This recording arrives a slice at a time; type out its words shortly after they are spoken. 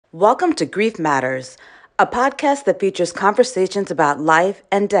Welcome to Grief Matters, a podcast that features conversations about life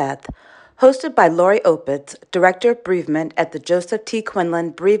and death. Hosted by Lori Opitz, Director of Bereavement at the Joseph T.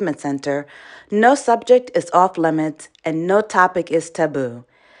 Quinlan Bereavement Center, no subject is off limits and no topic is taboo.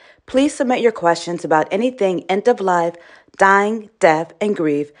 Please submit your questions about anything end of life, dying, death, and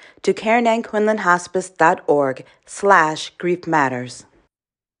grief to KarenAnnQuinlanHospice.org/Grief Matters.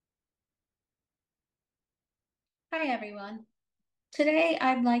 Hi, everyone. Today,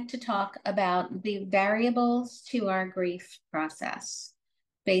 I'd like to talk about the variables to our grief process.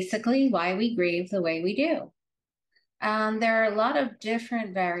 Basically, why we grieve the way we do. There are a lot of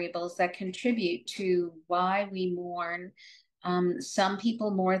different variables that contribute to why we mourn. Some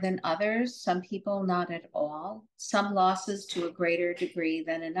people more than others, some people not at all, some losses to a greater degree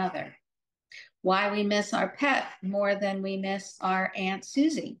than another. Why we miss our pet more than we miss our Aunt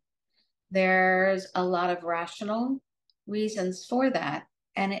Susie. There's a lot of rational reasons for that,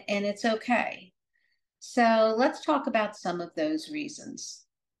 and it's okay. So let's talk about some of those reasons.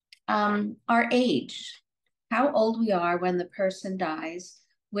 Our age, how old we are when the person dies,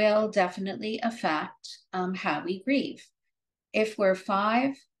 will definitely affect how we grieve. If we're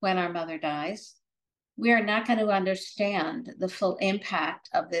 5 when our mother dies, we are not going to understand the full impact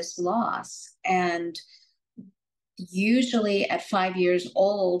of this loss. And usually at 5 years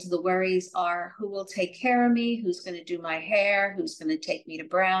old, the worries are who will take care of me, who's going to do my hair, who's going to take me to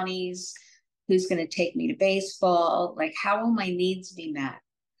brownies, who's going to take me to baseball, like how will my needs be met?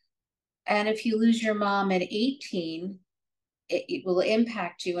 And if you lose your mom at 18, it will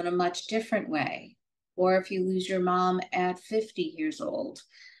impact you in a much different way. Or if you lose your mom at 50 years old,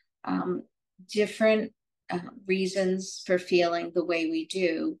 um, different reasons for feeling the way we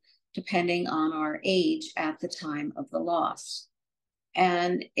do, depending on our age at the time of the loss.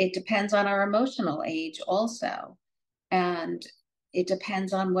 And it depends on our emotional age also. And it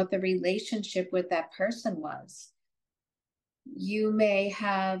depends on what the relationship with that person was. You may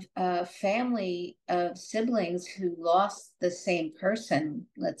have a family of siblings who lost the same person,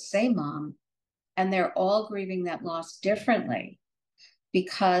 let's say mom, and they're all grieving that loss differently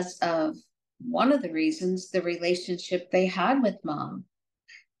because of one of the reasons, the relationship they had with mom.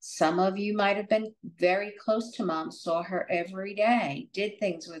 Some of you might have been very close to mom, saw her every day, did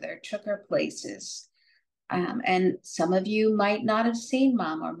things with her, took her places. And some of you might not have seen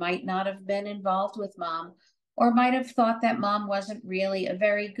mom or might not have been involved with mom or might have thought that mom wasn't really a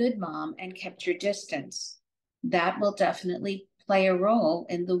very good mom and kept your distance. That will definitely play a role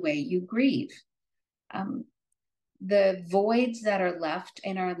in the way you grieve. Um, the voids that are left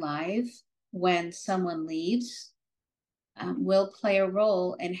in our life when someone leaves will play a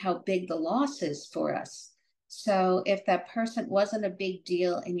role in how big the loss is for us. So if that person wasn't a big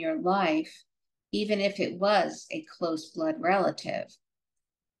deal in your life, even if it was a close blood relative,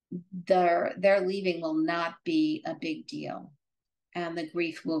 their leaving will not be a big deal, and the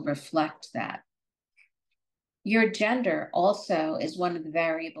grief will reflect that. Your gender also is one of the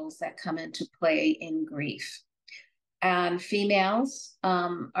variables that come into play in grief. And females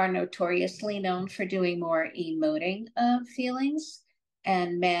are notoriously known for doing more emoting of feelings,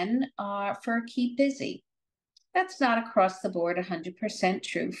 and men are for keep busy. That's not across the board 100%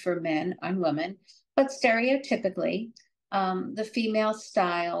 true for men and women, but stereotypically, the female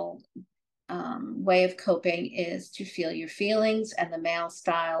style way of coping is to feel your feelings, and the male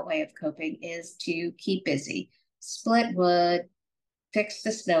style way of coping is to keep busy, split wood, fix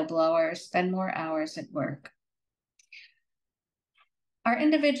the snowblower, spend more hours at work. Our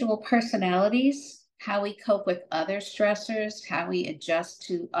individual personalities, how we cope with other stressors, how we adjust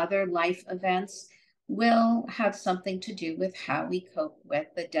to other life events, will have something to do with how we cope with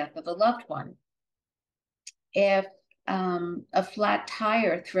the death of a loved one. If a flat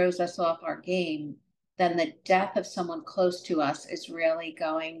tire throws us off our game, then the death of someone close to us is really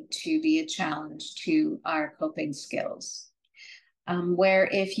going to be a challenge to our coping skills. Where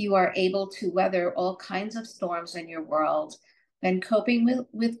if you are able to weather all kinds of storms in your world, then coping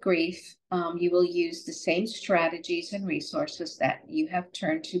with grief, you will use the same strategies and resources that you have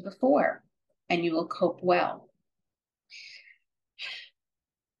turned to before, and you will cope well.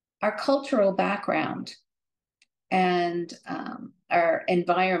 Our cultural background and our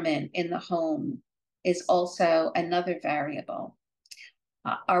environment in the home is also another variable.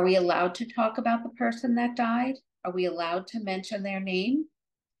 Are we allowed to talk about the person that died? Are we allowed to mention their name?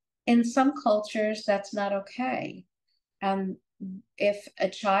 In some cultures, that's not okay. And if a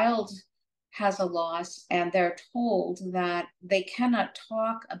child has a loss and they're told that they cannot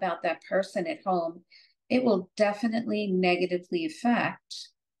talk about that person at home, it will definitely negatively affect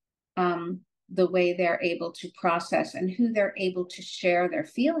the way they're able to process and who they're able to share their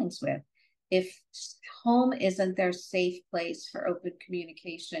feelings with. If home isn't their safe place for open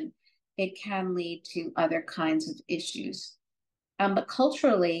communication, it can lead to other kinds of issues. But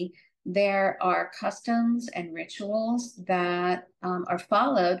culturally, there are customs and rituals that are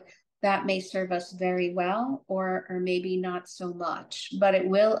followed that may serve us very well, or maybe not so much, but it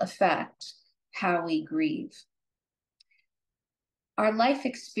will affect how we grieve. Our life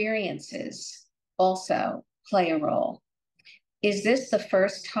experiences also play a role. Is this the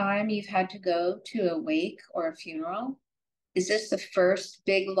first time you've had to go to a wake or a funeral? Is this the first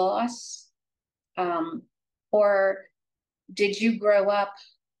big loss? Or did you grow up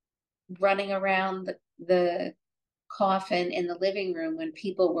running around the coffin in the living room when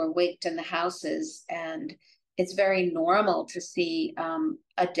people were waked in the houses, and it's very normal to see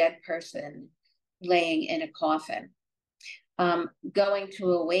a dead person laying in a coffin? Going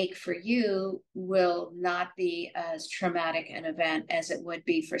to a wake for you will not be as traumatic an event as it would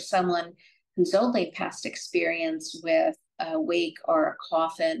be for someone whose only past experience with a wake or a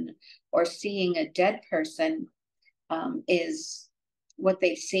coffin or seeing a dead person is what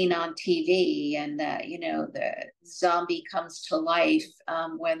they've seen on TV, and the zombie comes to life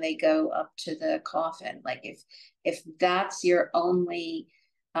when they go up to the coffin. Like if that's your only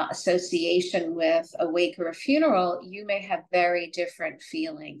association with a wake or a funeral, you may have very different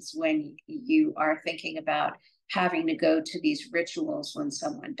feelings when you are thinking about having to go to these rituals when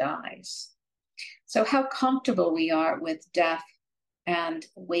someone dies. So how comfortable we are with death and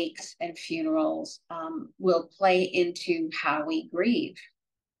wakes and funerals will play into how we grieve.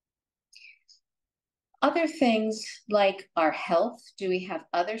 Other things like our health. Do we have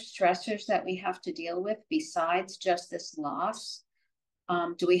other stressors that we have to deal with besides just this loss?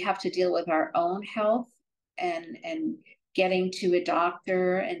 Do we have to deal with our own health and getting to a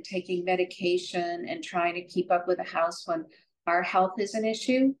doctor and taking medication and trying to keep up with the house when our health is an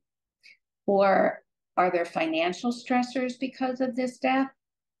issue? Or are there financial stressors because of this death?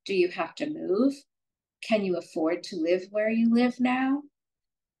 Do you have to move? Can you afford to live where you live now?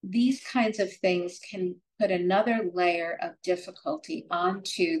 These kinds of things can put another layer of difficulty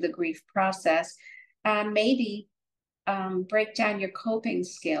onto the grief process and maybe break down your coping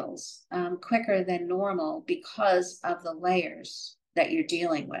skills quicker than normal because of the layers that you're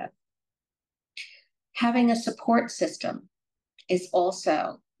dealing with. Having a support system is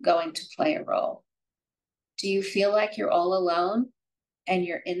also going to play a role. Do you feel like you're all alone and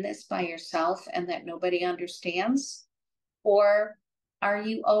you're in this by yourself and that nobody understands? Or are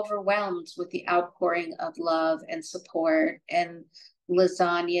you overwhelmed with the outpouring of love and support and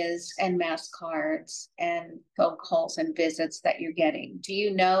lasagnas and mass cards and phone calls and visits that you're getting? Do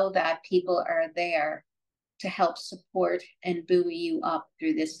you know that people are there to help support and buoy you up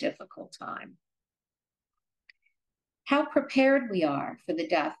through this difficult time? How prepared we are for the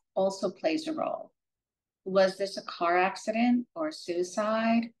death also plays a role. Was this a car accident or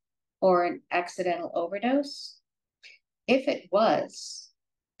suicide or an accidental overdose? If it was,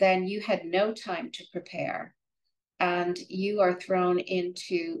 then you had no time to prepare, and you are thrown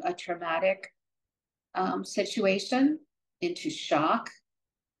into a traumatic situation, into shock,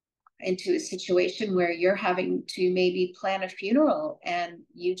 into a situation where you're having to maybe plan a funeral and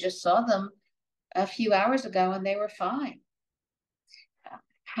you just saw them a few hours ago and they were fine.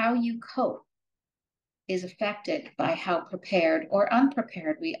 How you cope is affected by how prepared or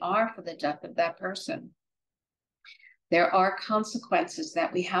unprepared we are for the death of that person. There are consequences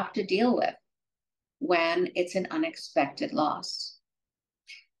that we have to deal with when it's an unexpected loss.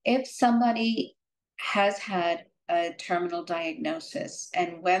 If somebody has had a terminal diagnosis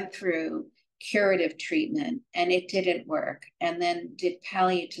and went through curative treatment and it didn't work, and then did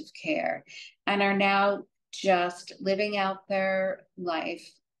palliative care and are now just living out their life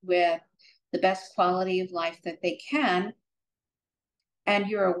with the best quality of life that they can, and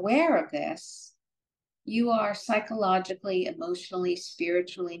you're aware of this, you are psychologically, emotionally,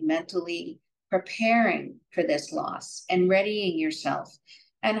 spiritually, mentally preparing for this loss and readying yourself,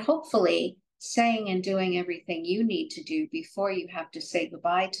 and hopefully saying and doing everything you need to do before you have to say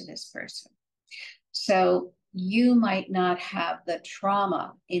goodbye to this person. So you might not have the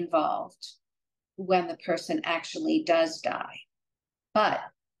trauma involved when the person actually does die. But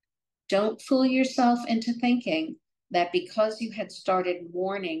don't fool yourself into thinking that because you had started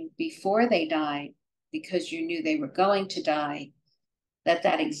mourning before they died, because you knew they were going to die, that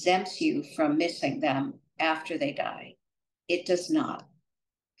that exempts you from missing them after they die. It does not.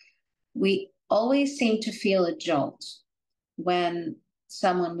 We always seem to feel a jolt when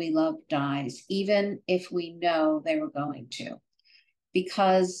someone we love dies, even if we know they were going to,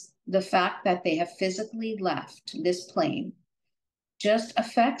 because The fact that they have physically left this plane just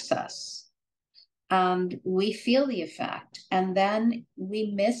affects us. And we feel the effect, and then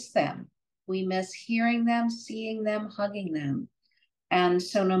we miss them. We miss hearing them, seeing them, hugging them. And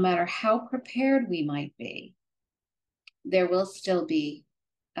so, no matter how prepared we might be, there will still be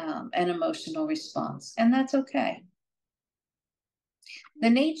an emotional response, and that's okay. The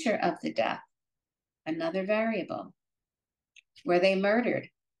nature of the death, another variable. Were they murdered?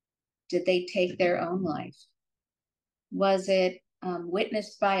 Did they take their own life? Was it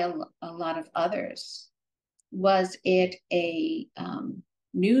witnessed by a lot of others? Was it a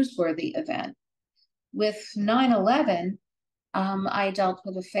newsworthy event? With 9/11, I dealt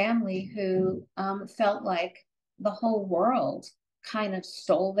with a family who felt like the whole world kind of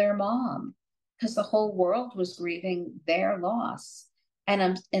stole their mom because the whole world was grieving their loss.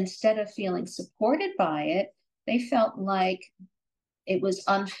 And instead of feeling supported by it, they felt like it was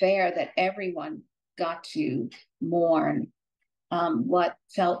unfair that everyone got to mourn what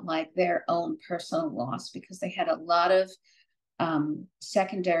felt like their own personal loss because they had a lot of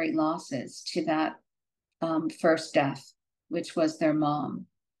secondary losses to that first death, which was their mom.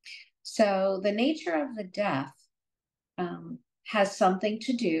 So the nature of the death has something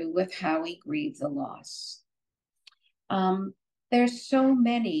to do with how we grieve the loss. There's so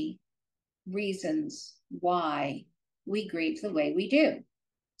many reasons why we grieve the way we do.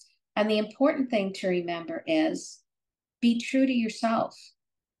 And the important thing to remember is be true to yourself.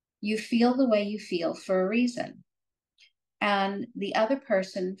 You feel the way you feel for a reason. And the other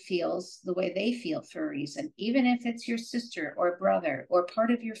person feels the way they feel for a reason, even if it's your sister or brother or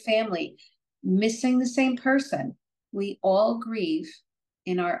part of your family missing the same person. We all grieve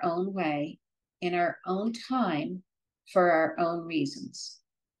in our own way, in our own time, for our own reasons.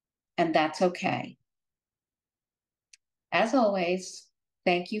 And that's okay. As always,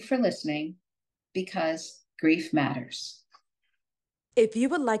 thank you for listening because grief matters. If you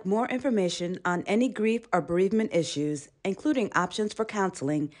would like more information on any grief or bereavement issues, including options for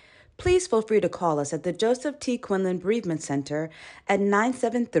counseling, please feel free to call us at the Joseph T. Quinlan Bereavement Center at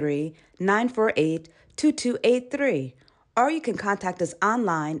 973-948-2283, or you can contact us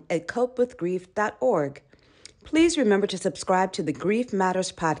online at copewithgrief.org. Please remember to subscribe to the Grief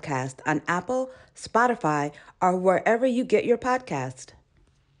Matters podcast on Apple, Spotify, or wherever you get your podcast.